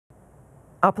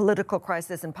A political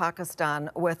crisis in Pakistan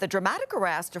with the dramatic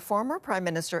arrest of former Prime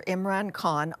Minister Imran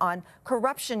Khan on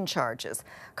corruption charges.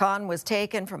 Khan was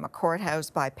taken from a courthouse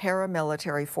by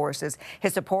paramilitary forces.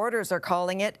 His supporters are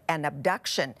calling it an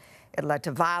abduction. It led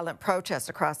to violent protests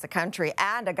across the country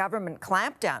and a government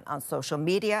clampdown on social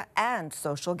media and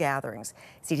social gatherings.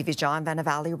 CTV's John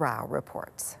Vanavali Rao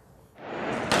reports.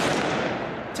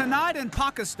 Tonight in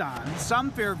Pakistan,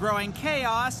 some fear growing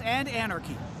chaos and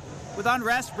anarchy, with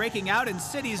unrest breaking out in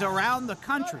cities around the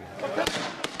country.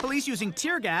 Police using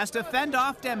tear gas to fend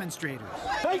off demonstrators.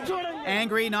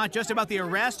 Angry not just about the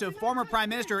arrest of former Prime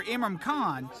Minister Imran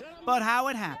Khan, but how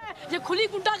it happened.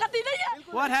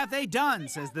 What have they done,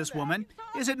 says this woman.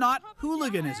 Is it not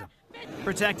hooliganism?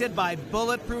 Protected by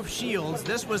bulletproof shields,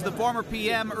 this was the former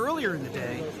PM earlier in the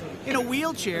day, in a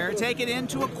wheelchair taken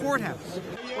into a courthouse,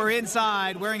 where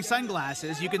inside, wearing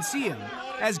sunglasses, you can see him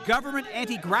as government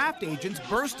anti-graft agents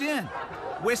burst in,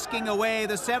 whisking away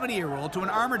the 70-year-old to an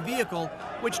armored vehicle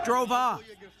which drove off.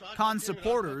 Khan's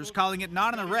supporters calling it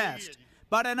not an arrest,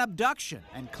 but an abduction,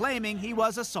 and claiming he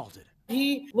was assaulted.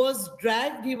 He was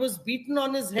dragged, he was beaten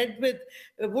on his head with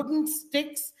wooden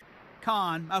sticks.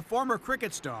 Khan, a former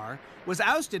cricket star, was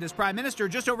ousted as prime minister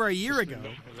just over a year ago.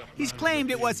 He's claimed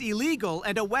it was illegal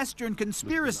and a Western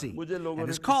conspiracy, and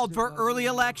has called for early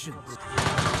elections.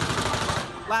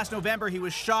 Last November, he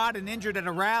was shot and injured at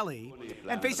a rally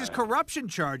and faces corruption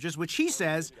charges, which he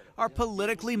says are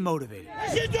politically motivated.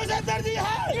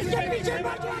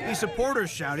 The supporters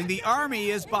shouting the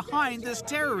army is behind this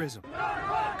terrorism.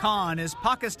 Khan is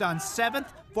Pakistan's 7th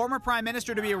former prime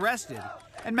minister to be arrested,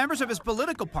 and members of his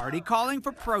political party calling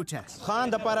for protests.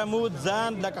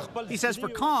 He says for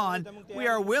Khan, we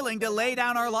are willing to lay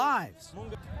down our lives.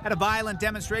 At a violent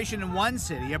demonstration in one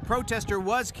city, a protester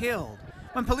was killed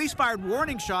when police fired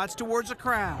warning shots towards a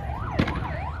crowd.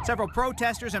 Several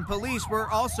protesters and police were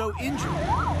also injured.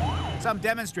 Some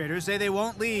demonstrators say they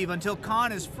won't leave until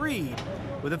Khan is freed,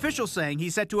 with officials saying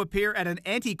he's set to appear at an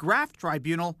anti-graft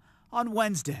tribunal on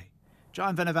Wednesday.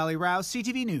 John Vanavali Rao,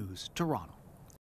 CTV News, Toronto.